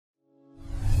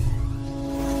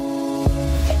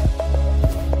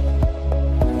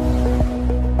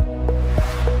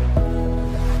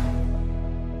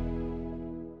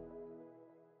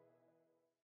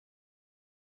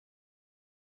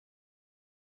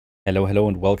Hello,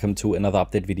 and welcome to another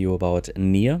update video about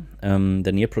Near.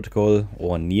 The Near protocol,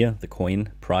 or Near, the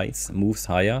coin price, moves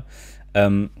higher.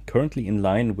 Currently in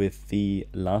line with the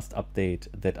last update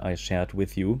that I shared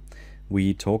with you,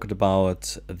 we talked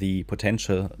about the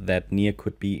potential that Near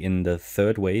could be in the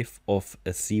third wave of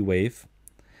a C wave.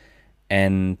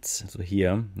 And so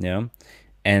here,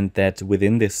 and that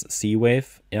within this C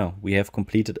wave, we have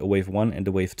completed a wave 1 and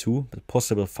a wave 2, the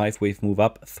possible 5-wave move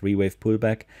up, 3-wave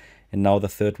pullback, and now the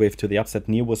third wave to the upside.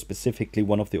 Near was specifically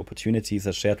one of the opportunities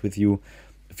I shared with you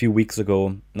a few weeks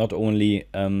ago, not only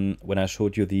when I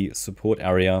showed you the support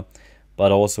area,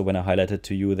 but also when I highlighted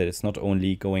to you that it's not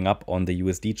only going up on the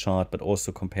USD chart, but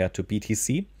also compared to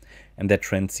BTC. And that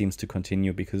trend seems to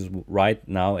continue because right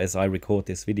now, as I record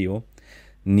this video,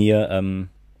 Near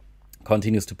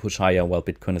continues to push higher while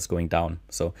Bitcoin is going down.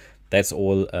 So that's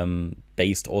all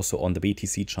based also on the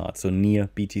BTC chart. So Near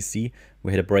BTC,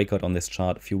 we had a breakout on this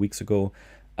chart a few weeks ago.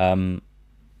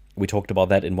 We talked about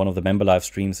that in one of the member live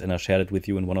streams, and I shared it with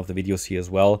you in one of the videos here as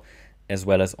well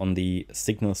as on the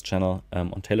Signals channel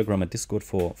on Telegram and Discord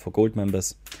for gold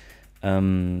members.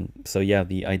 So yeah,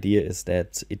 the idea is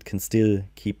that it can still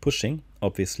keep pushing,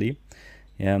 obviously,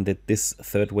 and that this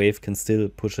third wave can still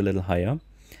push a little higher.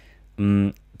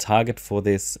 Target for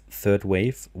this third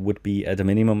wave would be at a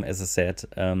minimum, as I said,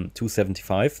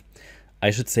 275. I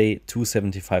should say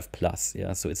 275 plus,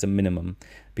 so it's a minimum,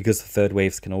 because the third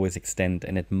waves can always extend,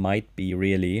 and it might be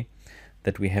really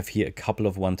that we have here a couple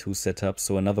of 1-2 setups,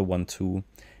 so another 1-2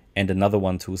 and another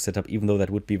 1-2 setup, even though that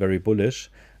would be very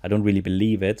bullish. I don't really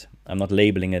believe it. I'm not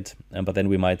labeling it, but then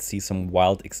we might see some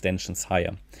wild extensions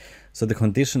higher. So the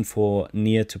condition for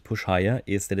Near to push higher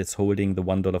is that it's holding the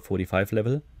 $1.45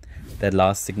 level. That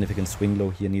last significant swing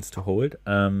low here needs to hold,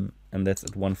 and that's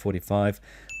at 145.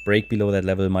 Break below that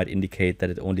level might indicate that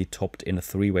it only topped in a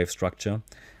 3-wave structure,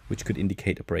 which could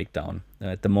indicate a breakdown.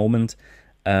 At the moment,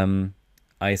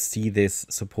 I see this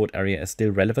support area as still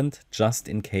relevant, just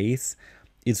in case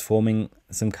it's forming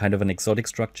some kind of an exotic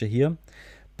structure here.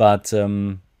 But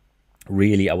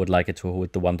really, I would like it to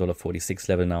hold the $1.46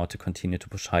 level now to continue to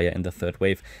push higher in the third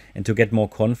wave. And to get more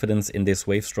confidence in this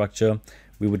wave structure,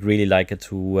 we would really like it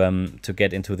to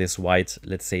get into this wide,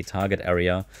 let's say, target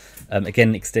area.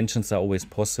 Again, extensions are always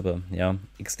possible.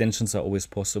 Extensions are always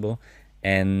possible,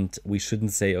 and we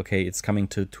shouldn't say, okay, it's coming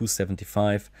to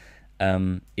 275.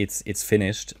 It's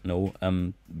finished. No,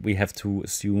 we have to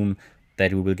assume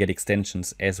that we will get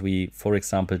extensions, as we, for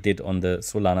example, did on the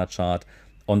Solana chart.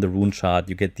 On the Rune chart,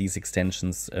 you get these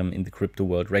extensions in the crypto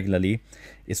world regularly,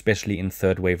 especially in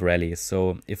third wave rallies.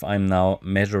 So if I'm now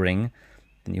measuring,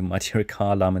 and you might hear a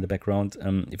car alarm in the background,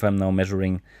 if I'm now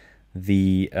measuring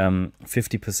the 50%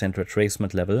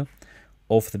 retracement level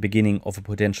of the beginning of a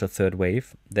potential third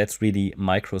wave, that's really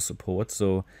micro support.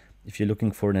 So if you're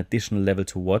looking for an additional level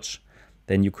to watch,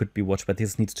 then you could be watched, but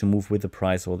this needs to move with the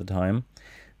price all the time.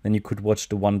 Then you could watch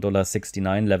the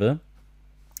 $1.69 level.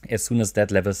 As soon as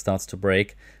that level starts to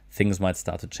break, things might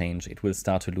start to change. It will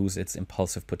start to lose its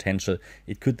impulsive potential.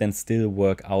 It could then still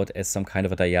work out as some kind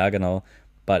of a diagonal,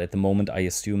 but at the moment I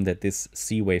assume that this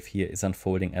C wave here is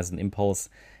unfolding as an impulse,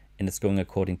 and it's going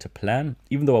according to plan.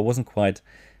 Even though I wasn't quite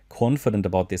confident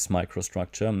about this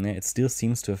microstructure, it still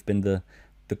seems to have been the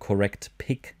correct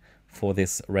pick for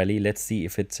this rally. Let's see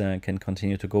if it can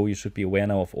continue to go. You should be aware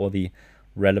now of all the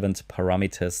relevant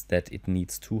parameters that it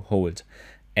needs to hold,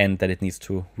 and that it needs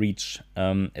to reach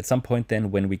at some point.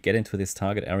 Then when we get into this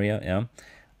target area,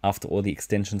 after all the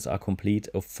extensions are complete,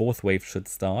 a 4th wave should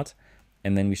start,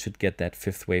 and then we should get that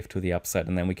 5th wave to the upside,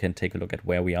 and then we can take a look at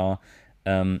where we are.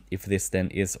 If this then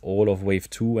is all of wave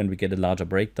 2 and we get a larger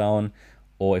breakdown,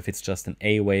 or if it's just an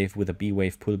A wave with a B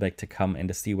wave pullback to come and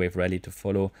a C wave rally to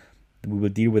follow. We will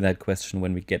deal with that question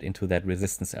when we get into that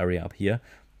resistance area up here,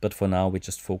 but for now we're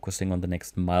just focusing on the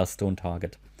next milestone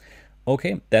target.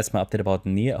 Okay, that's my update about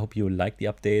Near. I hope you liked the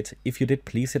update. If you did,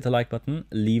 please hit the like button,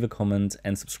 leave a comment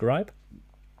and subscribe.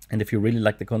 And if you really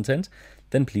like the content,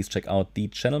 then please check out the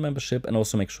channel membership, and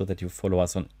also make sure that you follow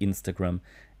us on Instagram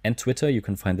and Twitter. You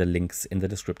can find the links in the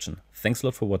description. Thanks a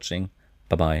lot for watching.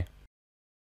 Bye-bye.